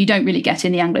sagas, you don't really get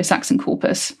in the Anglo-Saxon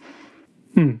corpus.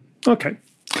 Okay.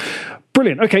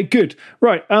 Brilliant. Okay, good.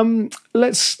 Right.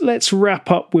 Let's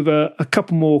wrap up with a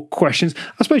couple more questions.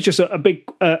 I suppose just a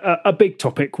big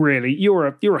topic, really.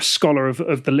 You're a scholar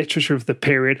of the literature of the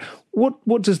period.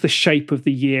 What does the shape of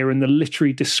the year and the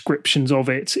literary descriptions of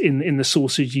it in the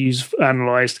sources you've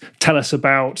analysed tell us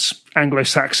about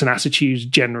Anglo-Saxon attitudes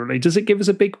generally? Does it give us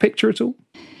a big picture at all?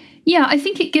 Yeah, I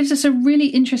think it gives us a really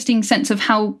interesting sense of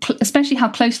especially how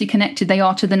closely connected they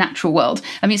are to the natural world.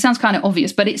 I mean, it sounds kind of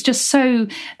obvious, but it's just so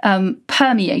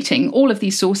permeating all of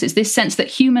these sources, this sense that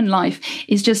human life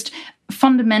is just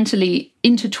fundamentally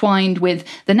intertwined with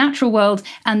the natural world,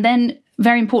 and then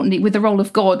very importantly, with the role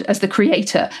of God as the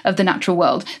creator of the natural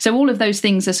world. So all of those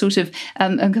things are sort of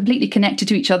completely connected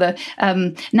to each other.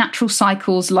 Natural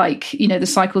cycles like, the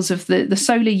cycles of the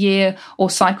solar year,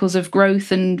 or cycles of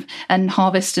growth and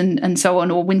harvest and so on,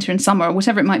 or winter and summer, or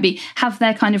whatever it might be, have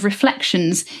their kind of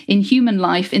reflections in human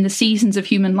life, in the seasons of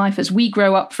human life as we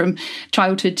grow up from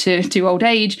childhood to old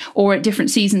age, or at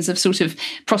different seasons of sort of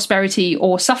prosperity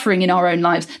or suffering in our own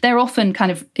lives. They're often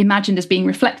kind of imagined as being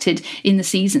reflected in the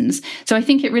seasons. So I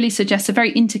think it really suggests a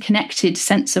very interconnected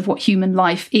sense of what human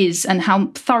life is and how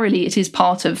thoroughly it is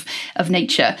part of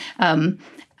nature. And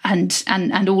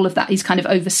all of that is kind of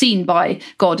overseen by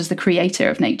God as the creator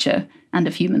of nature and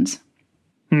of humans.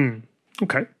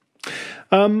 Okay.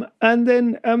 And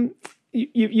then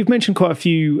you've mentioned quite a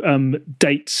few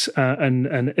dates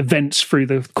and events through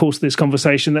the course of this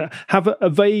conversation that have a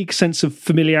vague sense of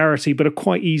familiarity, but are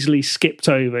quite easily skipped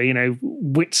over.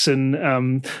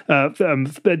 Whitsun,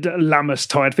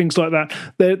 Lammastide, things like that.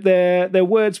 They're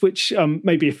words which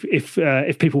maybe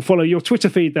if people follow your Twitter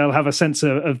feed, they'll have a sense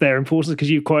of their importance because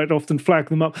you quite often flag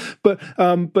them up. But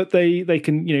they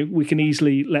can we can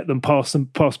easily let them pass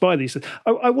by these.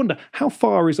 I wonder, how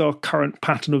far is our current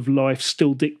pattern of life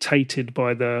still dictated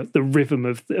by the rhythm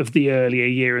of the earlier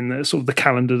year and the sort of the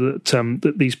calendar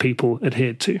that these people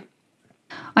adhered to?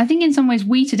 I think in some ways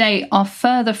we today are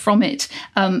further from it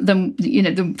than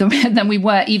we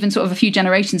were even sort of a few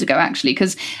generations ago, actually.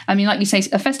 Because, I mean, like you say,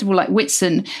 a festival like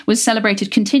Whitsun was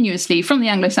celebrated continuously from the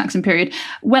Anglo-Saxon period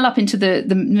well up into the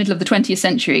middle of the 20th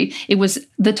century. It was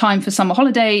the time for summer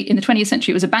holiday. In the 20th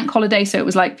century, it was a bank holiday. So it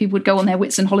was like people would go on their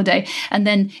Whitsun holiday. And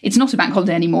then it's not a bank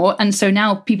holiday anymore. And so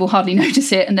now people hardly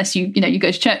notice it unless you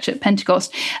go to church at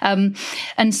Pentecost. And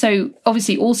so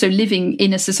obviously also living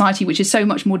in a society which is so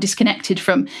much more disconnected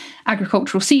from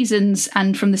agricultural seasons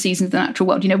and from the seasons of the natural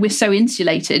world. We're so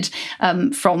insulated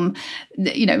from,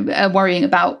 worrying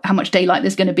about how much daylight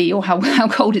there's going to be or how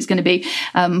cold it's going to be.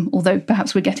 Although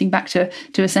perhaps we're getting back to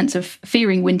a sense of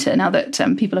fearing winter now that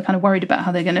people are kind of worried about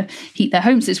how they're going to heat their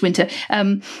homes this winter.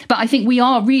 But I think we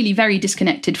are really very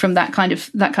disconnected from that kind of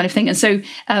thing. And so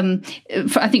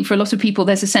I think for a lot of people,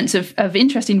 there's a sense of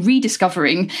interest in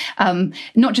rediscovering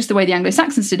not just the way the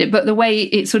Anglo-Saxons did it, but the way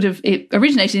it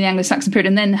originated in the Anglo-Saxon period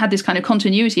and then had this kind of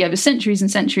continuity over centuries and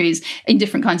centuries in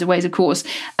different kinds of ways, of course,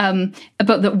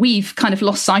 but that we've kind of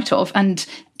lost sight of. And,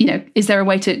 is there a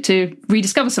way to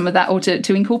rediscover some of that or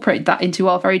to incorporate that into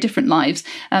our very different lives?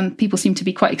 People seem to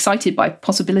be quite excited by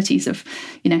possibilities of,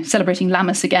 celebrating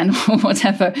Lammas again or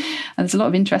whatever. And there's a lot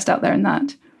of interest out there in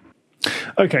that.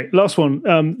 Okay, last one.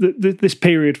 This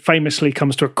period famously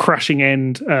comes to a crashing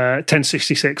end.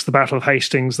 1066, the Battle of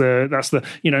Hastings. That's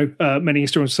many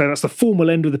historians say that's the formal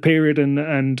end of the period,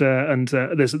 and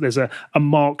there's a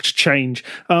marked change.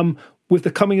 with the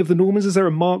coming of the Normans? Is there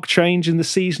a marked change in the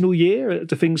seasonal year?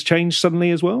 Do things change suddenly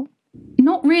as well?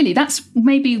 Not really. That's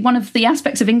maybe one of the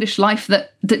aspects of English life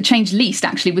that changed least,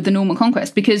 actually, with the Norman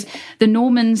conquest, because the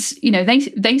Normans,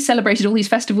 they celebrated all these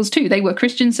festivals too. They were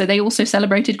Christians, so they also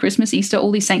celebrated Christmas, Easter,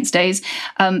 all these saints' days.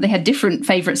 They had different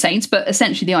favourite saints, but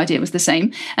essentially the idea was the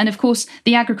same. And of course,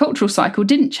 the agricultural cycle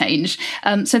didn't change.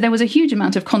 So there was a huge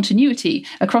amount of continuity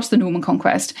across the Norman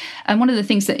conquest. And one of the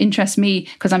things that interests me,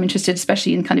 because I'm interested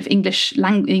especially in kind of English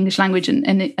language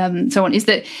and so on, is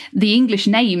that the English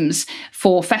names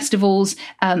for festivals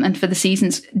and for the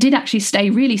seasons did actually stay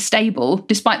really stable,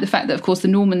 despite the fact that, of course, the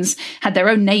Normans had their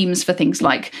own names for things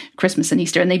like Christmas and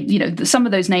Easter, and they, some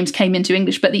of those names came into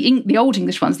English, but the Old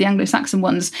English ones, the Anglo-Saxon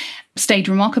ones, stayed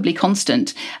remarkably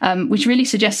constant, which really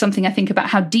suggests something, I think, about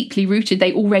how deeply rooted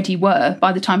they already were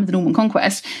by the time of the Norman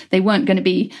conquest. They weren't going to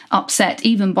be upset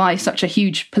even by such a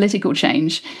huge political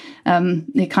change.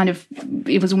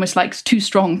 It was almost like too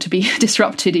strong to be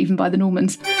disrupted even by the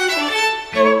Normans.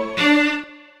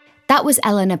 That was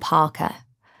Eleanor Parker.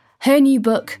 Her new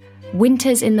book,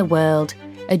 Winters in the World,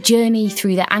 A Journey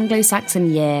Through the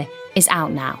Anglo-Saxon Year, is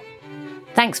out now.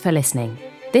 Thanks for listening.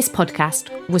 This podcast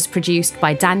was produced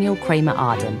by Daniel Kramer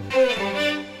Arden.